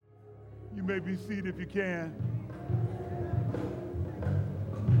You may be seated if you can.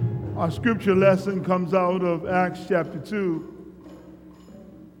 Our scripture lesson comes out of Acts chapter 2.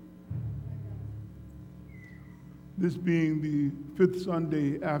 This being the fifth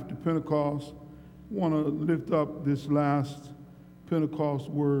Sunday after Pentecost, I want to lift up this last Pentecost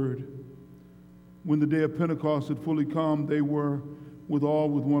word. When the day of Pentecost had fully come, they were with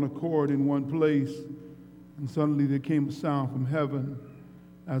one accord in one place, and suddenly there came a sound from heaven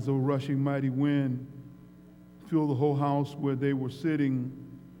as a rushing mighty wind filled the whole house where they were sitting.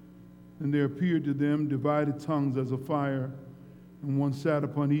 And there appeared to them divided tongues as of fire, and one sat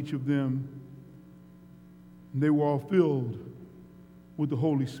upon each of them. And they were all filled with the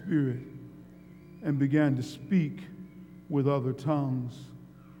Holy Spirit and began to speak with other tongues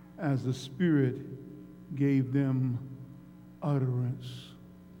as the Spirit gave them utterance.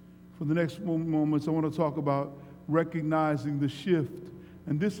 For the next moments, I want to talk about recognizing the shift.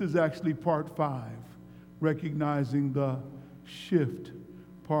 And this is actually part 5, recognizing the shift,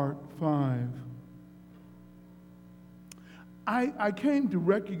 part 5. I came to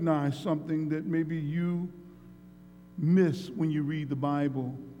recognize something that maybe you miss when you read the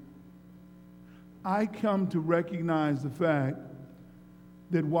Bible. I come to recognize the fact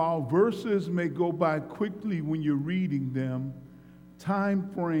that while verses may go by quickly when you're reading them,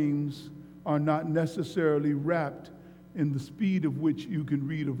 time frames are not necessarily wrapped in the speed of which you can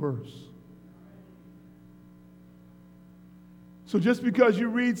read a verse. So just because you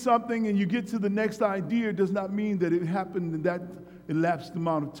read something and you get to the next idea does not mean that it happened in that elapsed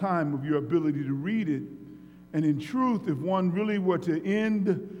amount of time of your ability to read it. And in truth, if one really were to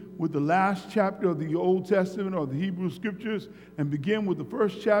end with the last chapter of the Old Testament or the Hebrew Scriptures and begin with the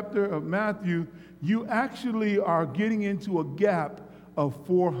first chapter of Matthew, you actually are getting into a gap of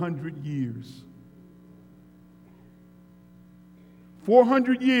 400 years.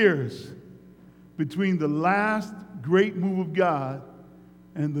 400 years between the last great move of God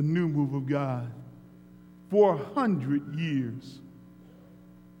and the new move of God. 400 years.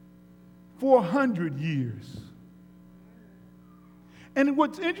 400 years. And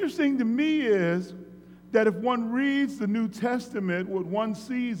what's interesting to me is that if one reads the New Testament, what one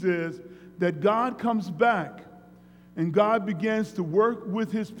sees is that God comes back and God begins to work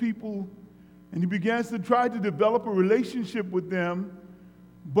with his people and he begins to try to develop a relationship with them,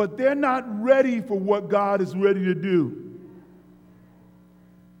 but they're not ready for what God is ready to do.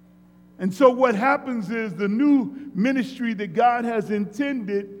 And so what happens is the new ministry that God has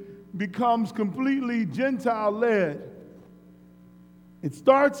intended becomes completely Gentile-led. It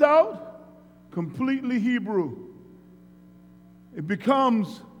starts out completely Hebrew. It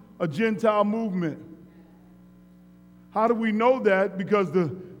becomes a Gentile movement. How do we know that? Because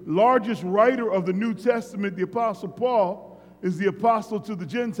the largest writer of the New Testament, the Apostle Paul, is the apostle to the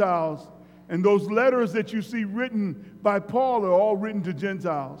Gentiles. And those letters that you see written by Paul are all written to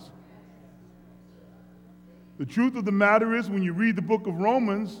Gentiles. The truth of the matter is, when you read the book of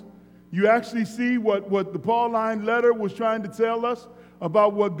Romans, you actually see what the Pauline letter was trying to tell us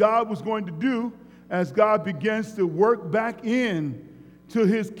about what God was going to do as God begins to work back in to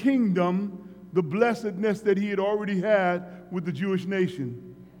his kingdom the blessedness that he had already had with the Jewish nation.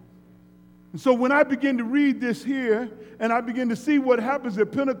 And so when I begin to read this here and I begin to see what happens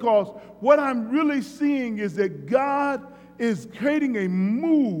at Pentecost, what I'm really seeing is that God is creating a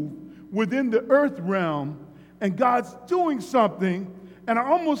move within the earth realm, and God's doing something, and I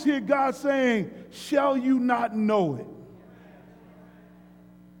almost hear God saying, "Shall you not know it?"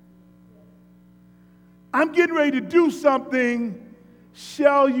 I'm getting ready to do something,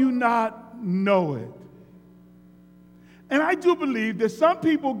 shall you not know it? And I do believe that some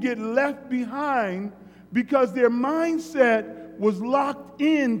people get left behind because their mindset was locked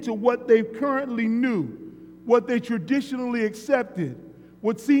into what they currently knew, what they traditionally accepted,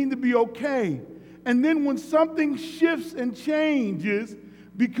 what seemed to be okay. And then when something shifts and changes,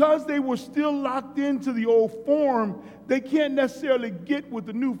 because they were still locked into the old form, they can't necessarily get with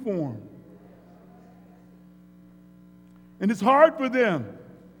the new form. And it's hard for them.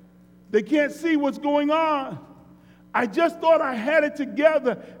 They can't see what's going on. I just thought I had it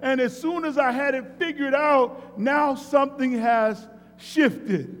together, and as soon as I had it figured out, now something has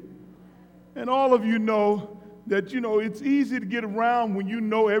shifted. And all of you know that, it's easy to get around when you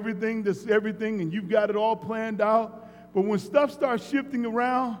know everything, and you've got it all planned out. But when stuff starts shifting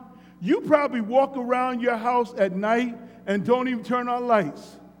around, you probably walk around your house at night and don't even turn on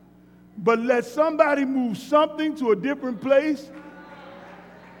lights. But let somebody move something to a different place.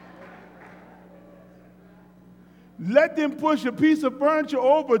 Let them push a piece of furniture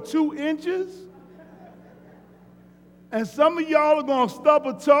over 2 inches. And some of y'all are going to stub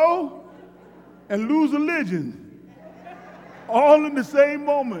a toe. and lose religion, all in the same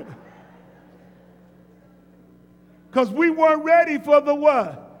moment. Because we weren't ready for the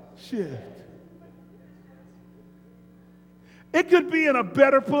what? Shift. It could be in a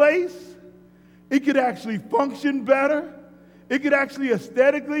better place. It could actually function better. It could actually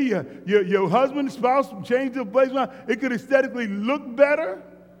aesthetically, your husband, spouse change their place around. It could aesthetically look better.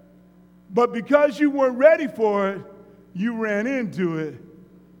 But because you weren't ready for it, you ran into it.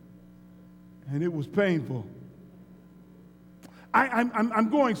 And it was painful. I'm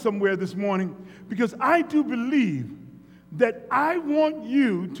going somewhere this morning because I do believe that I want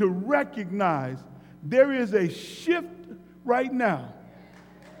you to recognize there is a shift right now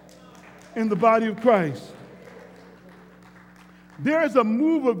in the body of Christ. There is a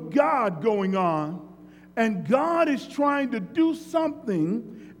move of God going on, and God is trying to do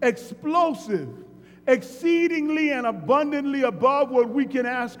something explosive, exceedingly and abundantly above what we can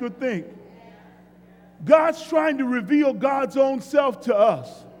ask or think. God's trying to reveal God's own self to us.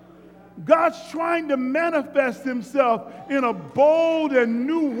 God's trying to manifest himself in a bold and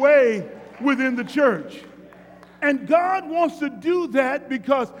new way within the church. And God wants to do that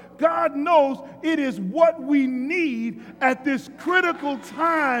because God knows it is what we need at this critical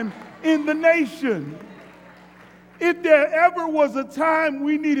time in the nation. If there ever was a time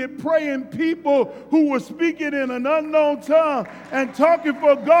we needed praying people who were speaking in an unknown tongue and talking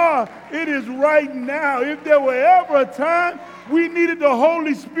for God, it is right now. If there were ever a time we needed the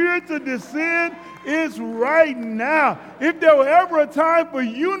Holy Spirit to descend, it's right now. If there were ever a time for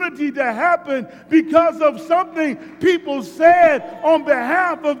unity to happen because of something people said on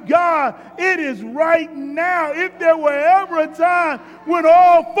behalf of God, it is right now. If there were ever a time when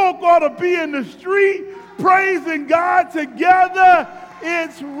all folk ought to be in the street praising God together,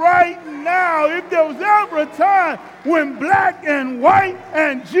 it's right now. If there was ever a time when black and white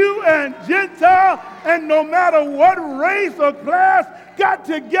and Jew and Gentile and no matter what race or class got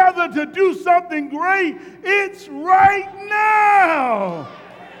together to do something great, it's right now.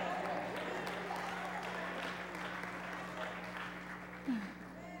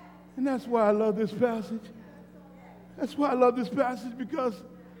 And that's why I love this passage. That's why I love this passage, because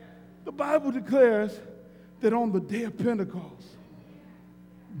the Bible declares that on the day of Pentecost,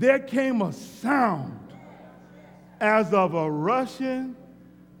 there came a sound as of a rushing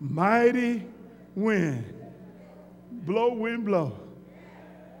mighty wind. Blow, wind, blow.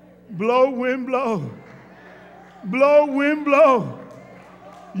 Blow, wind, blow. Blow, wind, blow.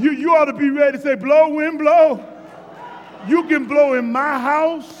 You ought to be ready to say, blow, wind, blow. You can blow in my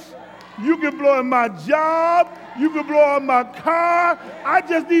house. You can blow in my job. You can blow in my car. I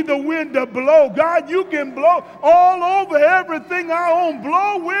just need the wind to blow. God, you can blow all over everything I own.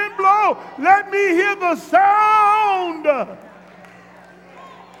 Blow, wind, blow. Let me hear the sound.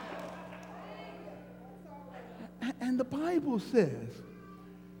 And the Bible says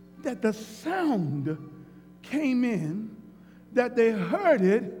that the sound came in, that they heard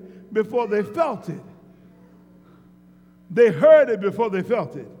it before they felt it. They heard it before they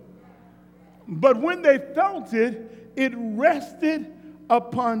felt it. But when they felt it, it rested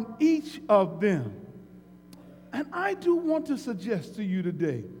upon each of them. And I do want to suggest to you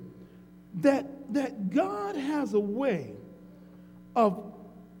today that God has a way of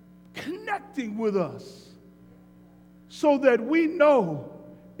connecting with us so that we know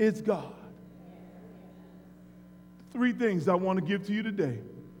it's God. Three things I want to give to you today.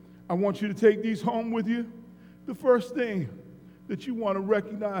 I want you to take these home with you. The first thing that you want to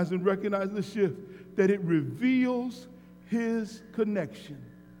recognize the shift, that it reveals his connection.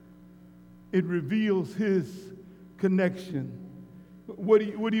 It reveals his connection. What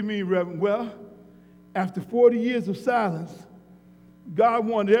do you mean, Reverend? Well, after 40 years of silence, God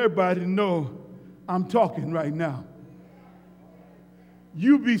wanted everybody to know I'm talking right now.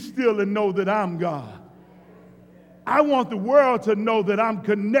 You be still and know that I'm God. I want the world to know that I'm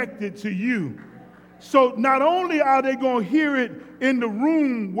connected to you. So not only are they going to hear it in the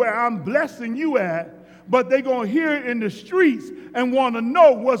room where I'm blessing you at, but they're going to hear it in the streets and want to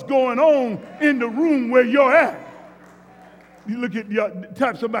know what's going on in the room where you're at. You look at your,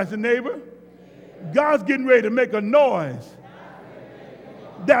 tap somebody's neighbor. God's getting ready to make a noise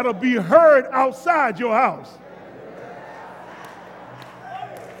that'll be heard outside your house.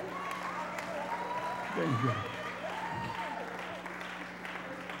 There you go.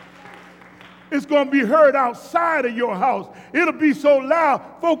 It's going to be heard outside of your house. It'll be so loud,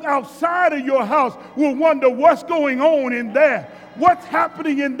 folk outside of your house will wonder what's going on in there. what's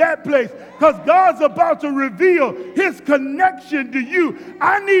happening in that place, because God's about to reveal his connection to you.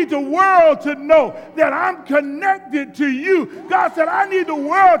 I need the world to know that I'm connected to you. God said, I need the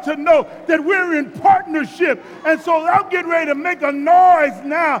world to know that we're in partnership. And so I'm getting ready to make a noise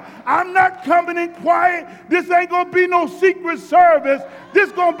now. I'm not coming in quiet. This ain't going to be no secret service. This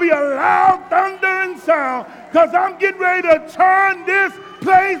is going to be a loud thunder and sound, because I'm getting ready to turn this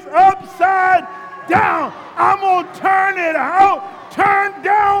place upside down. I'm going to turn it out. Turn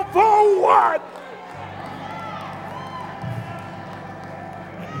down for what?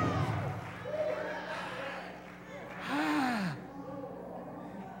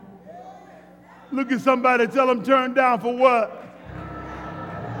 Look at somebody, tell them turn down for what?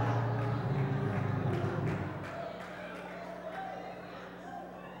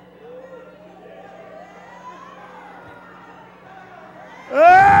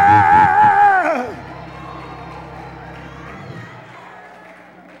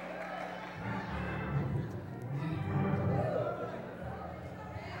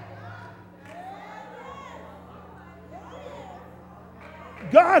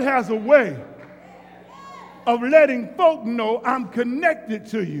 God has a way of letting folk know I'm connected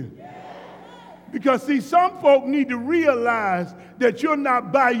to you. Because see, some folk need to realize that you're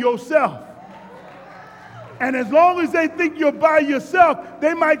not by yourself. And as long as they think you're by yourself,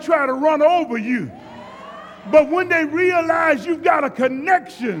 they might try to run over you. But when they realize you've got a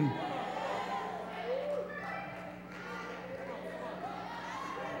connection,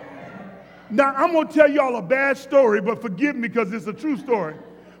 now, I'm going to tell y'all a bad story, but forgive me because it's a true story.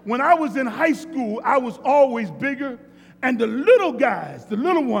 When I was in high school, I was always bigger, and the little guys, the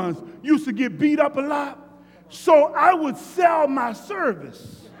little ones, used to get beat up a lot. So I would sell my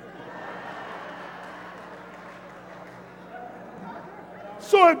service.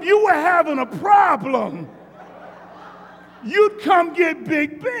 So if you were having a problem, you'd come get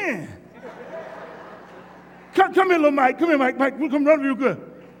Big Ben. Come here, little Mike. Come here, Mike. Mike, we'll come run real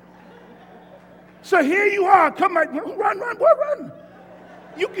good. So here you are. Come, Mike. Run, boy, run.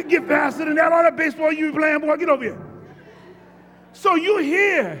 You can get faster than that. All that baseball you playing, boy. Get over here. So you're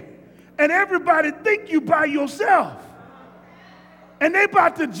here, and everybody think you by yourself. And they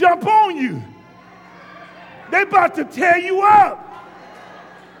about to jump on you. They about to tear you up.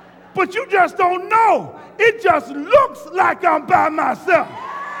 But you just don't know. It just looks like I'm by myself.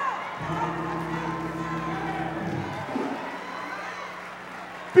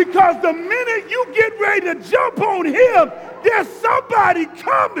 Because the minute you get ready to jump on him, there's somebody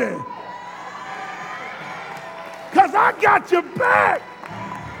coming. Because I got your back.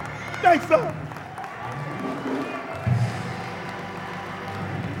 Thanks, son.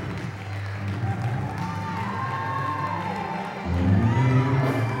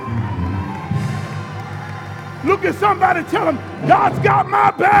 Look at somebody, tell them, God's got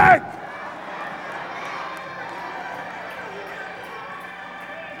my back.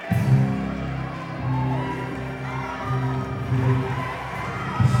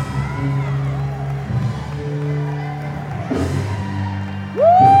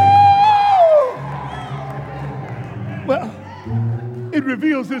 Well, it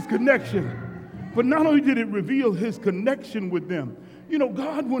reveals his connection. But not only did it reveal his connection with them, you know,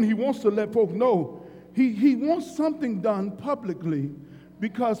 God, when he wants to let folk know, he wants something done publicly,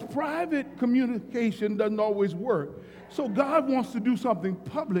 because private communication doesn't always work. So God wants to do something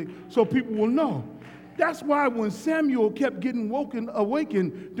public so people will know. That's why when Samuel kept getting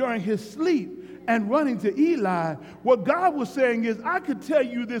awakened during his sleep and running to Eli, what God was saying is, I could tell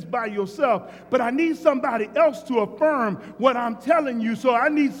you this by yourself, but I need somebody else to affirm what I'm telling you, so I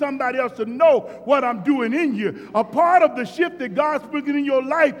need somebody else to know what I'm doing in you. A part of the shift that God's bringing in your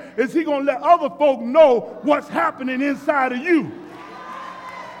life is he going to let other folk know what's happening inside of you.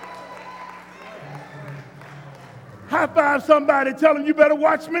 High five somebody, tell them you better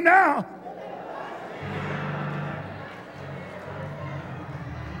watch me now.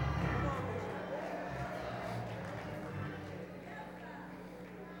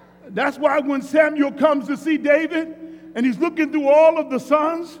 That's why when Samuel comes to see David, and he's looking through all of the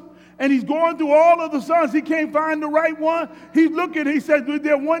sons, and he's going through all of the sons, he can't find the right one. He's looking, he said, is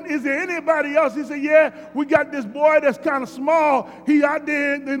there anybody else? He said, yeah, we got this boy that's kind of small. He out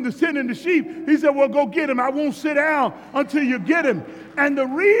there in the tending the sheep. He said, well, go get him. I won't sit down until you get him. And the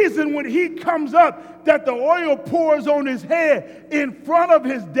reason when he comes up that the oil pours on his head in front of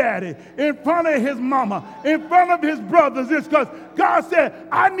his daddy, in front of his mama, in front of his brothers is because God said,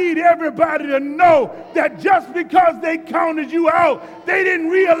 I need everybody to know that just because they counted you out, they didn't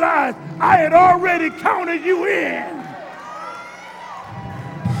realize I had already counted you in.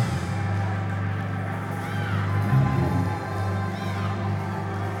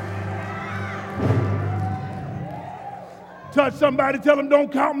 Touch somebody, tell them,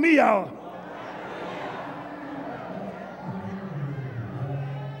 don't count me out.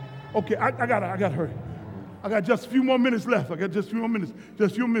 Okay, I gotta hurry. I got just a few more minutes left. I got just a few more minutes.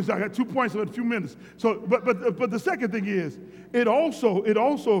 Just a few minutes. I got 2 points in a few minutes. So, but the second thing is, it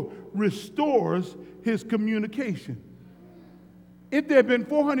also restores his communication. If there had been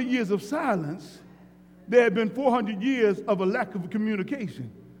 400 years of silence, there had been 400 years of a lack of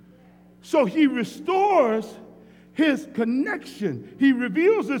communication. So he restores his connection. He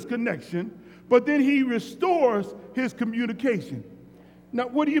reveals his connection, but then he restores his communication. Now,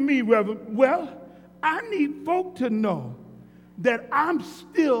 what do you mean, Reverend? Well, I need folk to know that I'm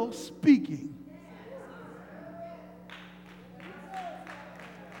still speaking.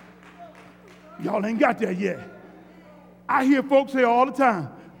 Y'all ain't got that yet. I hear folks say all the time,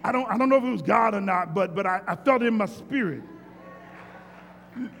 I don't know if it was God or not, but I felt it in my spirit.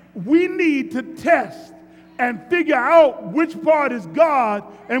 We need to test and figure out which part is God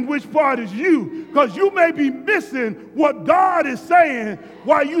and which part is you, because you may be missing what God is saying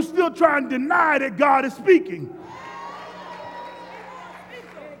while you still trying to deny that God is speaking.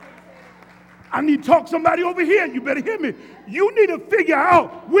 I need to talk to somebody over here. You better hear me. You need to figure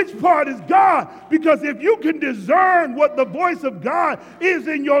out which part is God, because if you can discern what the voice of God is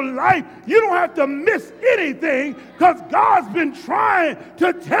in your life, you don't have to miss anything, because God's been trying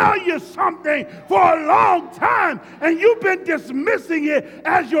to tell you something for a long time, and you've been dismissing it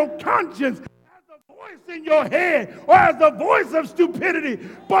as your conscience, in your head, or as the voice of stupidity.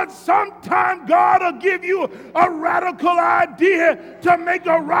 But sometime God will give you a radical idea to make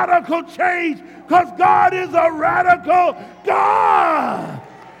a radical change, because God is a radical God.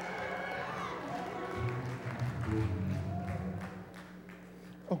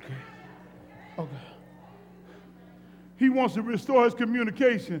 Okay. He wants to restore his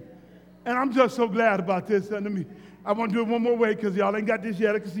communication. And I'm just so glad about this. I want to do it one more way, because y'all ain't got this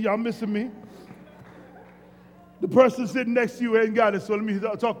yet. I can see y'all missing me. The person sitting next to you ain't got it, so let me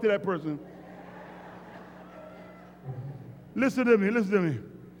talk to that person. Listen to me.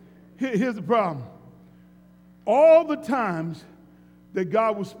 Here's the problem. All the times that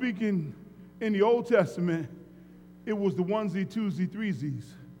God was speaking in the Old Testament, it was the onesie, twosie, threesies.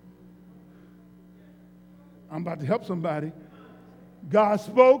 I'm about to help somebody. God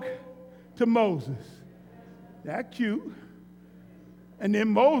spoke to Moses. That cute. And then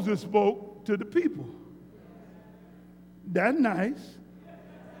Moses spoke to the people. That's nice.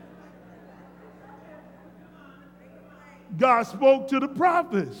 God spoke to the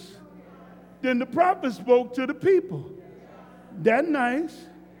prophets. Then the prophets spoke to the people. That's nice.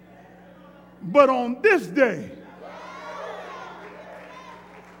 But on this day,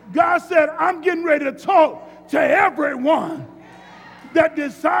 God said, I'm getting ready to talk to everyone that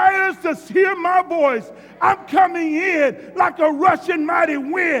desires to hear my voice. I'm coming in like a rushing mighty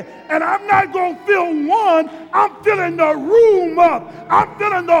wind, and I'm not going to fill one. I'm filling the room up. I'm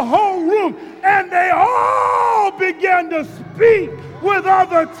filling the whole room. And they all began to speak with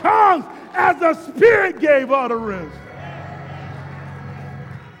other tongues as the Spirit gave utterance.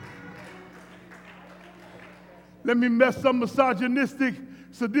 Let me mess some misogynistic,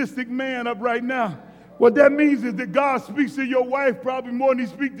 sadistic man up right now. What that means is that God speaks to your wife probably more than he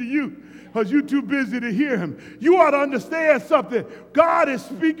speaks to you, because you're too busy to hear him. You ought to understand something. God is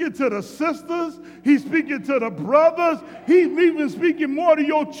speaking to the sisters. He's speaking to the brothers. He's even speaking more to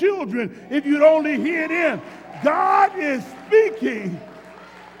your children if you'd only hear them. God is speaking.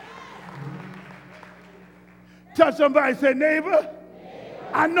 Touch somebody, say, neighbor,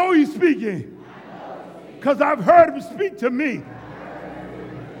 I know he's speaking, because I've heard him speak to me.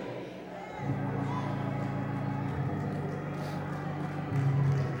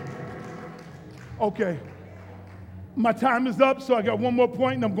 Okay, my time is up, so I got one more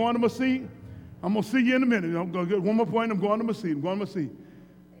point, and I'm going to my seat. I'm going to see you in a minute. I'm going to get one more point, and I'm going to my seat.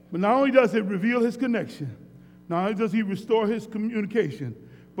 But not only does it reveal his connection, not only does he restore his communication,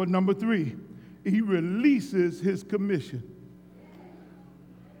 but number 3, he releases his commission.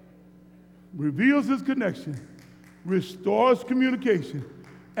 Reveals his connection, restores communication,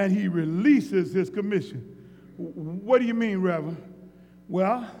 and he releases his commission. What do you mean, Reverend?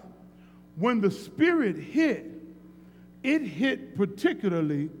 Well, when the Spirit hit, it hit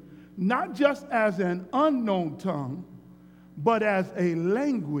particularly not just as an unknown tongue, but as a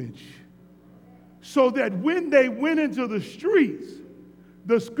language. So that when they went into the streets,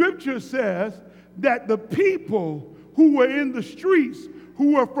 the scripture says that the people who were in the streets,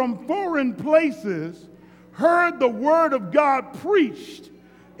 who were from foreign places, heard the word of God preached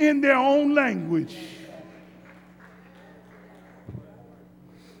in their own language.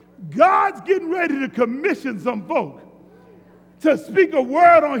 God's getting ready to commission some folk. to speak a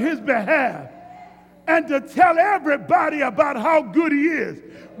word on his behalf and to tell everybody about how good he is.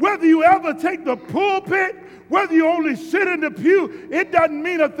 Whether you ever take the pulpit, whether you only sit in the pew, it doesn't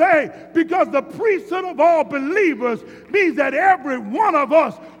mean a thing, because the priesthood of all believers means that every one of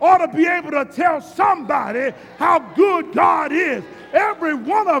us ought to be able to tell somebody how good God is. Every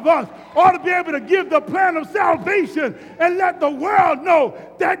one of us ought to be able to give the plan of salvation and let the world know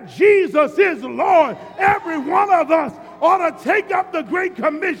that Jesus is Lord. Every one of us ought to take up the Great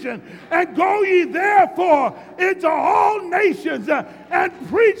Commission and go ye therefore into all nations and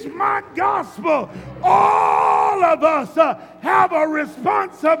preach my gospel. All of us have a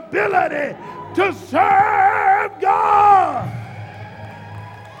responsibility to serve God.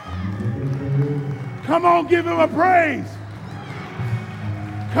 Come on, give him a praise.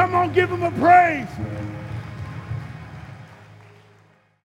 Come on, give him a praise.